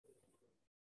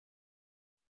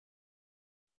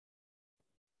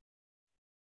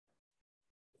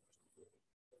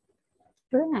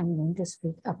Today I'm going to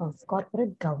speak about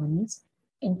corporate governance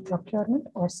in procurement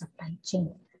or supply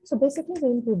chain. So basically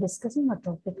we'll be discussing our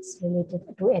topics related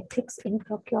to ethics in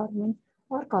procurement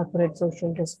or corporate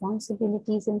social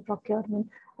responsibilities in procurement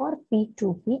or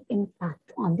P2P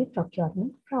impact on the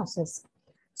procurement process.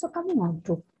 So coming on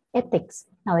to ethics.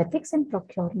 Now ethics in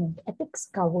procurement. Ethics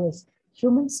covers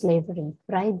human slavery,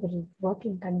 bribery,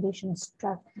 working conditions,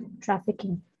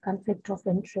 trafficking, conflict of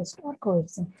interest or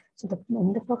coercion. So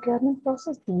in the procurement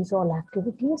process, these all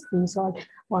activities, these all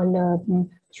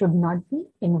should not be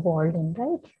involved in,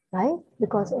 right? Why?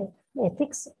 Because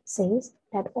ethics says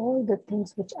that all the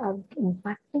things which are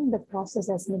impacting the process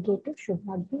as negative should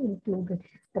not be included.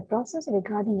 The process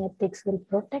regarding ethics will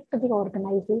protect the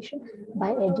organization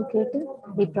by educating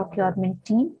the procurement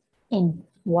team in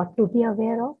what to be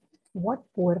aware of, what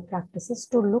poor practices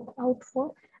to look out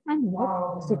for, and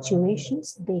what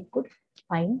situations they could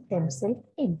find themselves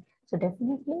in. So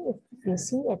definitely, if we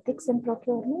see ethics in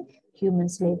procurement, human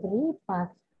slavery,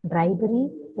 bribery,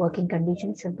 working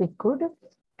conditions should be good,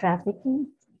 trafficking,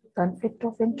 conflict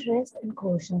of interest, and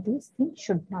coercion, these things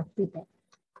should not be there.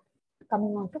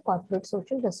 Coming on to corporate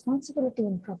social responsibility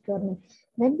in procurement.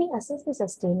 When we assess the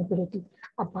sustainability,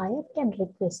 a buyer can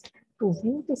request to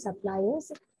view the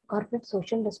supplier's corporate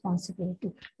social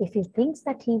responsibility. If he thinks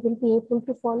that he will be able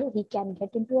to follow, he can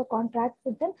get into a contract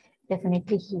with them,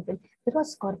 definitely he will.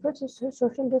 Because corporate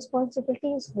social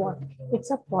responsibility is what? It's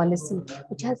a policy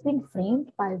which has been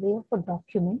framed by way of a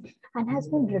document and has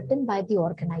been written by the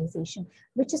organization,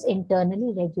 which is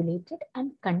internally regulated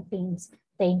and contains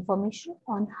the information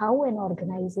on how an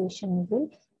organization will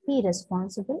be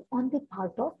responsible on the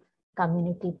part of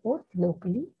community, both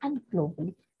locally and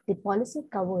globally. The policy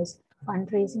covers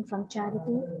fundraising from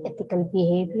charity, ethical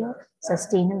behavior,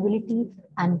 sustainability,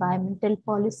 environmental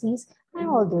policies, and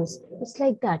all those. It's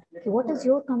like that. What is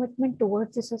your commitment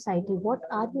towards the society? What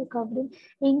are you covering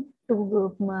in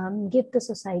to give the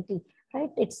society?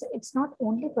 Right? It's not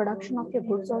only production of your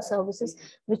goods or services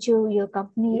which your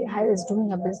company is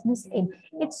doing a business in.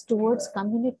 It's towards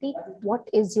community. What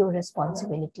is your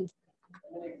responsibility?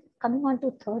 Coming on to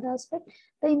third aspect,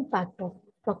 the impact of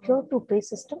procure to pay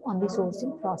system on the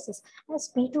sourcing process.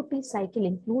 As P2P cycle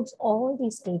includes all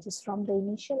these stages from the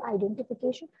initial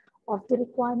identification of the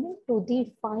requirement to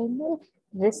the final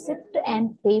receipt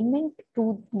and payment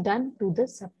done to the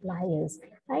suppliers,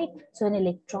 right? So an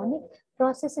electronic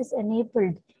process is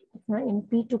enabled in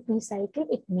P2P cycle.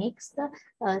 It makes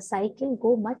the cycle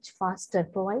go much faster,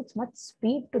 provides much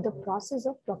speed to the process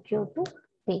of procure to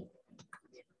pay.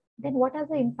 Then what are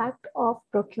the impact of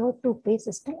procure to pay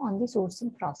system on the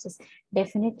sourcing process?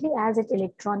 Definitely, as it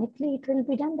electronically it will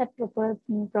be done, that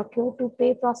procure to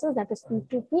pay process, that is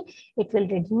P2P, it will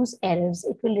reduce errors,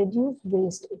 it will reduce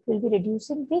waste, it will be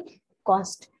reducing the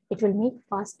cost, it will make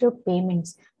faster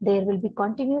payments, there will be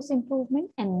continuous improvement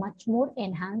and much more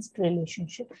enhanced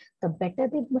relationship. The better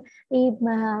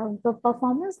the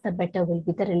performance, the better will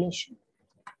be the relation.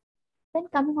 Then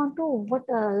coming on to what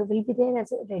will be there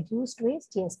as a reduced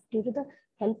waste, yes, due to the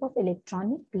help of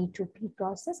electronic P2P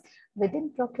process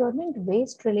within procurement,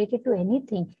 waste related to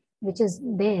anything which is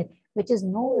there, which is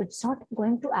it's not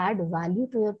going to add value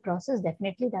to your process,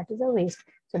 definitely that is a waste.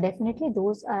 So definitely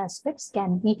those aspects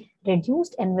can be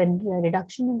reduced, and when the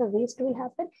reduction in the waste will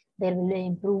happen, there will be an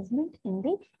improvement in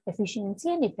the efficiency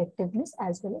and effectiveness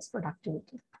as well as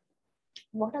productivity.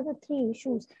 What are the three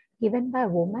issues given by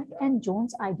Womack and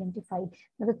Jones identified?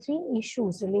 Now, the three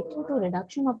issues relating to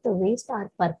reduction of the waste are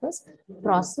purpose,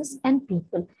 process, and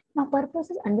people. Now, purpose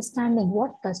is understanding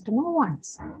what customer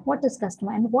wants, what is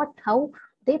customer, and how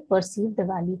they perceive the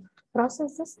value.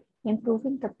 Process is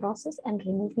improving the process and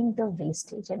removing the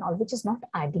wastage and all, which is not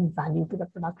adding value to the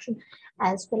production,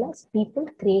 as well as people,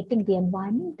 creating the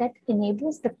environment that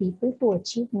enables the people to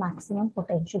achieve maximum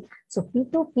potential. So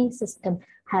P2P system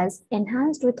has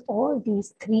enhanced with all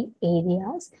these three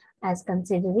areas as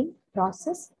considering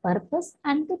process, purpose,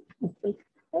 and the people,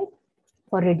 right?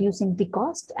 For reducing the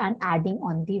cost and adding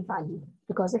on the value.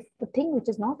 Because if the thing which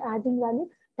is not adding value,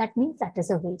 that means that is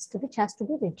a waste which has to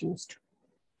be reduced.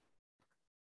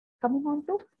 Coming on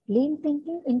to lean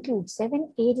thinking includes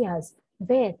 7 areas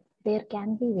where there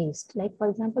can be waste. Like for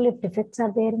example, if defects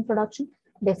are there in production,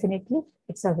 definitely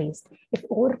it's a waste. If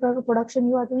overproduction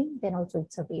you are doing, then also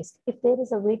it's a waste. If there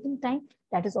is a waiting time,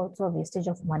 that is also a wastage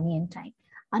of money and time.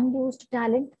 Unused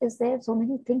talent is there. So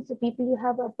many things, the people you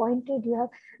have appointed, you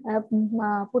have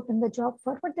put in the job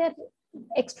for, but they're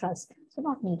extras, so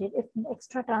not needed. If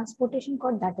extra transportation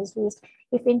cost, that is waste.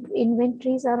 If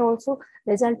inventories are also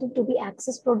resulting to be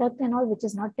excess product and all, which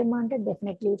is not demanded,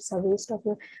 definitely it's a waste of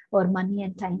your money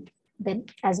and time. Then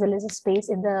as well as a space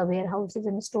in the warehouses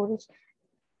and storage,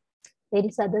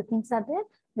 Various other things are there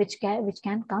which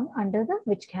can come under the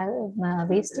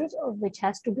wastage, or which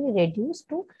has to be reduced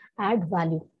to add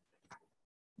value.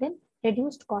 Then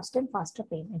reduced cost and faster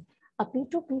payment. A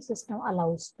P2P system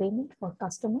allows payment for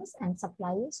customers and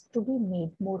suppliers to be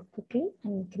made more quickly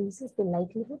and increases the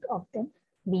likelihood of them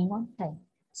being on time.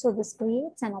 So this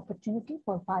creates an opportunity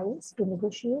for buyers to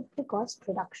negotiate the cost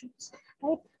reductions,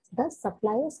 right? Thus,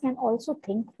 suppliers can also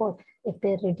think for, if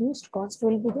their reduced cost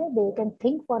will be there, they can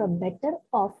think for a better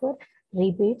offer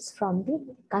rebates from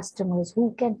the customers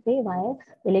who can pay via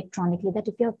electronically. That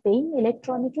if you're paying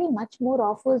electronically, much more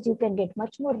offers you can get,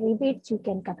 much more rebates you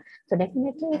can come. So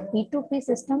definitely P2P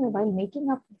system, while making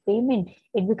a payment,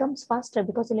 it becomes faster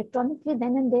because electronically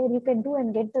then and there you can do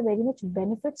and get the very much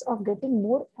benefits of getting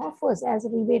more offers as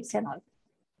rebates and all.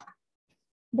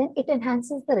 Then it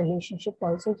enhances the relationship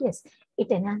also. Yes,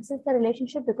 it enhances the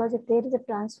relationship because if there is a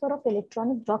transfer of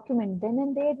electronic document, then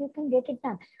and there you can get it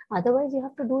done. Otherwise, you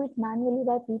have to do it manually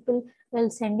by people, well,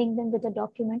 sending them with a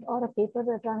document or a paper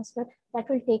transfer. That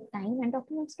will take time and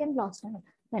documents can lost.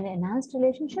 When enhanced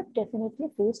relationship, definitely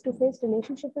face-to-face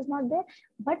relationship is not there,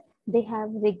 but they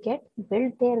get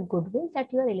build their goodwill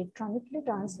that you are electronically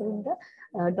transferring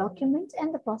the documents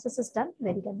and the process is done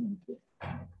very conveniently.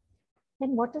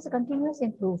 Then what is a continuous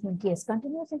improvement? Yes,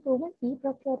 continuous improvement,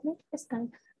 e-procurement is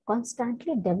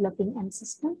constantly developing and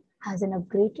system has an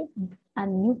upgraded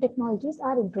and new technologies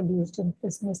are introduced in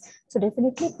business. So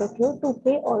definitely procure to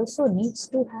pay also needs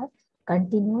to have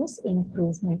continuous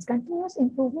improvements. Continuous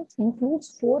improvements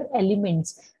includes 4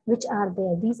 elements which are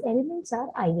there. These elements are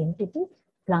identity,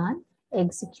 plan,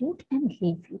 execute, and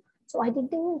review. So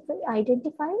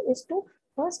identify is to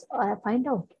first find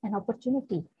out an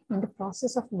opportunity in the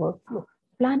process of workflow.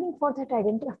 Planning for that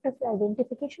after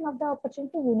identification of the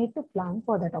opportunity, you need to plan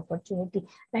for that opportunity,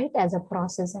 right, as a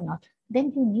process and all.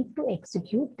 Then you need to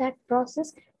execute that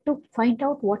process to find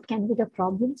out what can be the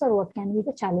problems or what can be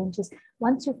the challenges.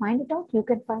 Once you find it out, you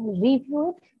can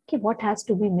review it, okay, what has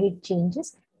to be made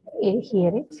changes here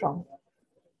and from.